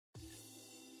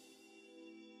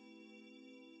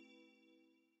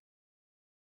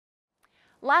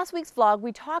Last week's vlog,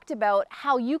 we talked about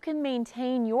how you can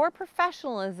maintain your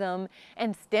professionalism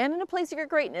and stand in a place of your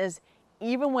greatness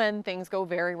even when things go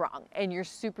very wrong and you're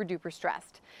super duper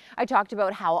stressed. I talked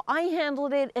about how I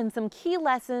handled it and some key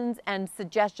lessons and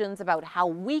suggestions about how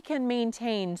we can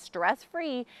maintain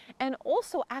stress-free and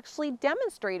also actually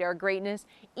demonstrate our greatness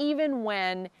even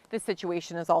when the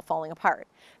situation is all falling apart.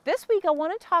 This week, I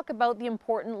want to talk about the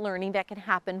important learning that can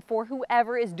happen for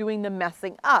whoever is doing the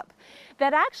messing up.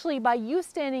 That actually, by you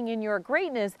standing in your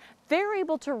greatness, they're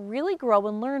able to really grow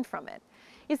and learn from it.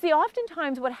 You see,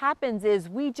 oftentimes what happens is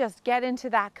we just get into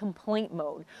that complaint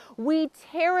mode. We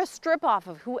tear a strip off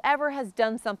of whoever has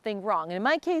done something wrong. And in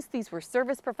my case, these were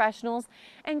service professionals,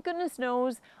 and goodness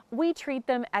knows, we treat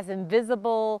them as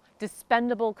invisible,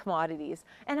 dispendable commodities.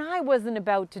 And I wasn't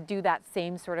about to do that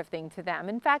same sort of thing to them.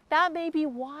 In fact, that may be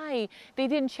why they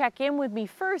didn't check in with me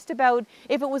first about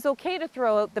if it was okay to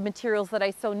throw out the materials that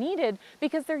I so needed,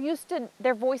 because they're used to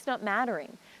their voice not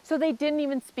mattering. So they didn't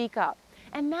even speak up.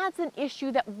 And that's an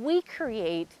issue that we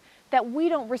create, that we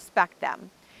don't respect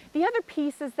them. The other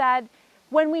piece is that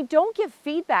when we don't give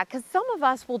feedback, because some of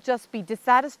us will just be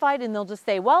dissatisfied and they'll just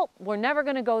say, well, we're never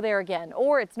going to go there again,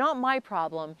 or it's not my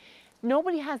problem.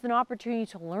 Nobody has an opportunity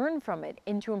to learn from it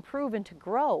and to improve and to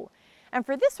grow. And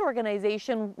for this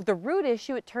organization, the root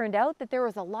issue, it turned out that there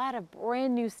was a lot of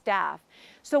brand new staff.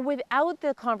 So without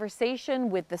the conversation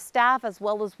with the staff as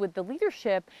well as with the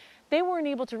leadership, they weren't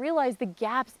able to realize the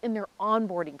gaps in their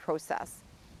onboarding process.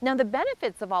 Now, the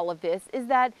benefits of all of this is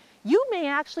that you may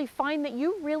actually find that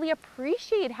you really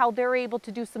appreciate how they're able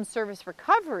to do some service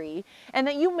recovery and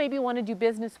that you maybe want to do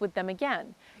business with them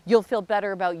again. You'll feel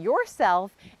better about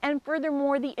yourself, and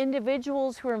furthermore, the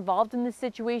individuals who are involved in this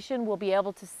situation will be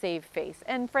able to save face.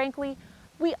 And frankly,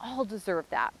 we all deserve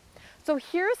that. So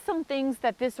here's some things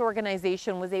that this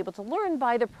organization was able to learn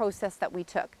by the process that we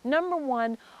took. Number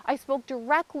one, I spoke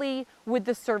directly with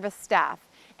the service staff,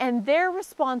 and their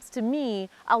response to me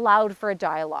allowed for a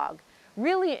dialogue.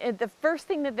 Really, the first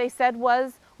thing that they said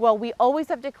was, well, we always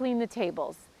have to clean the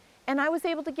tables. And I was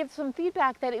able to give some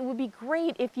feedback that it would be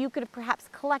great if you could perhaps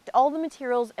collect all the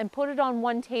materials and put it on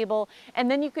one table, and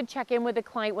then you could check in with the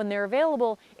client when they're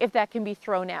available if that can be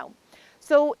thrown out.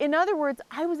 So in other words,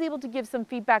 I was able to give some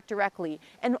feedback directly,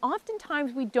 and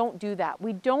oftentimes we don't do that.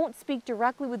 We don't speak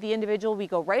directly with the individual. We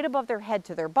go right above their head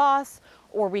to their boss,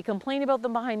 or we complain about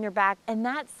them behind their back, and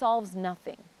that solves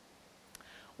nothing.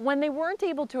 When they weren't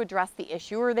able to address the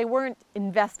issue, or they weren't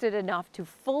invested enough to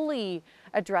fully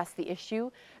address the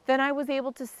issue, then I was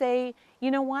able to say,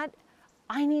 you know what?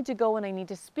 I need to go and I need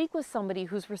to speak with somebody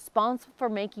who's responsible for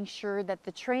making sure that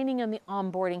the training and the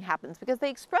onboarding happens, because they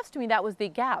expressed to me that was the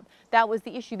gap. That was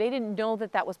the issue. They didn't know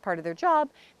that that was part of their job.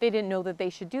 They didn't know that they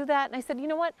should do that. And I said, you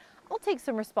know what? I'll take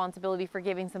some responsibility for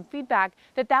giving some feedback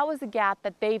that that was a gap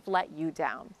that they've let you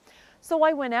down. So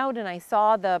I went out and I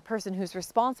saw the person who's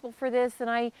responsible for this, and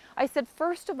I said,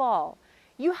 first of all,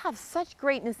 you have such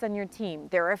greatness on your team.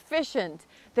 They're efficient,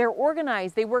 they're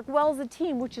organized, they work well as a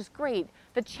team, which is great.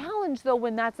 The challenge, though,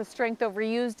 when that's a strength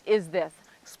overused, is this.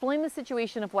 Explain the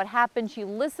situation of what happened. She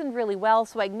listened really well,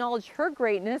 so I acknowledged her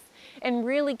greatness and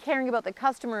really caring about the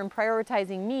customer and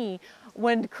prioritizing me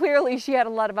when clearly she had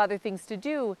a lot of other things to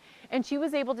do. And she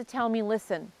was able to tell me,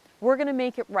 listen, we're going to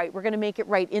make it right. We're going to make it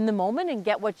right in the moment and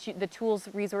get the tools,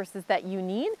 resources that you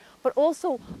need. But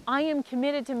also, I am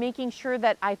committed to making sure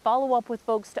that I follow up with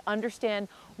folks to understand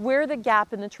where the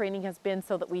gap in the training has been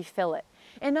so that we fill it.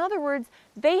 In other words,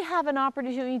 they have an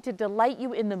opportunity to delight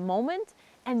you in the moment,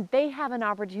 and they have an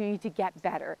opportunity to get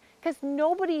better. Because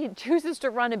nobody chooses to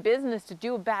run a business to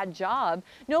do a bad job.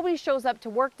 Nobody shows up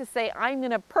to work to say, I'm going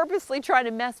to purposely try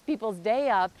to mess people's day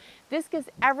up. This gives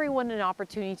everyone an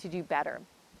opportunity to do better.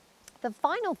 The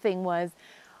final thing was,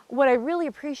 what I really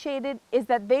appreciated is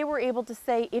that they were able to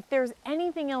say, if there's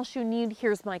anything else you need,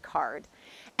 here's my card.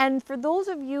 And for those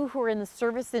of you who are in the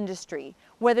service industry,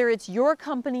 whether it's your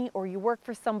company or you work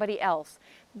for somebody else,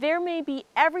 there may be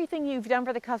everything you've done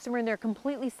for the customer and they're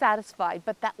completely satisfied,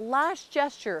 but that last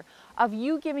gesture of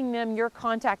you giving them your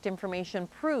contact information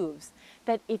proves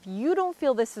that if you don't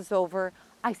feel this is over,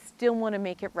 I still want to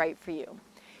make it right for you.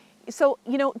 So,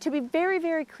 you know, to be very,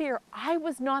 very clear, I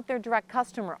was not their direct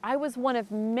customer. I was one of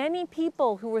many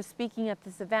people who were speaking at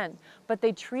this event, but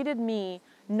they treated me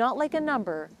not like a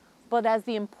number, but as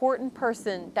the important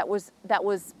person that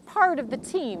was part of the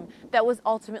team that was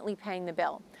ultimately paying the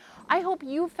bill. I hope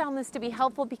you found this to be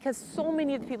helpful, because so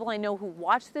many of the people I know who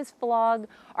watch this vlog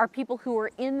are people who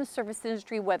are in the service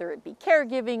industry, whether it be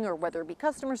caregiving or whether it be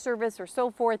customer service or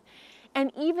so forth.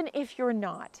 And even if you're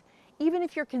not, even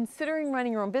if you're considering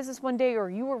running your own business one day, or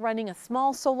you are running a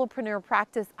small solopreneur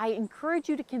practice, I encourage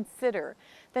you to consider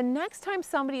the next time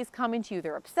somebody is coming to you,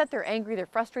 they're upset, they're angry, they're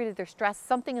frustrated, they're stressed,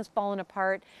 something has fallen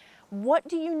apart. What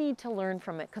do you need to learn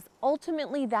from it? Because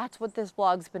ultimately that's what this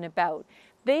vlog's been about.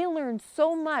 They learned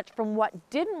so much from what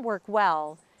didn't work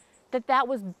well that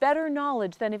was better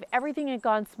knowledge than if everything had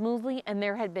gone smoothly and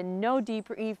there had been no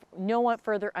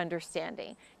further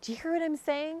understanding. Do you hear what I'm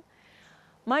saying?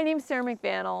 My name's Sarah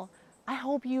McVanel. I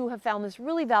hope you have found this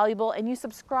really valuable and you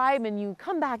subscribe and you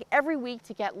come back every week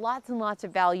to get lots and lots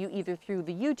of value either through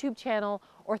the YouTube channel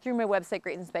or through my website,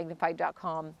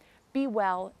 greatandspagnified.com. Be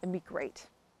well and be great.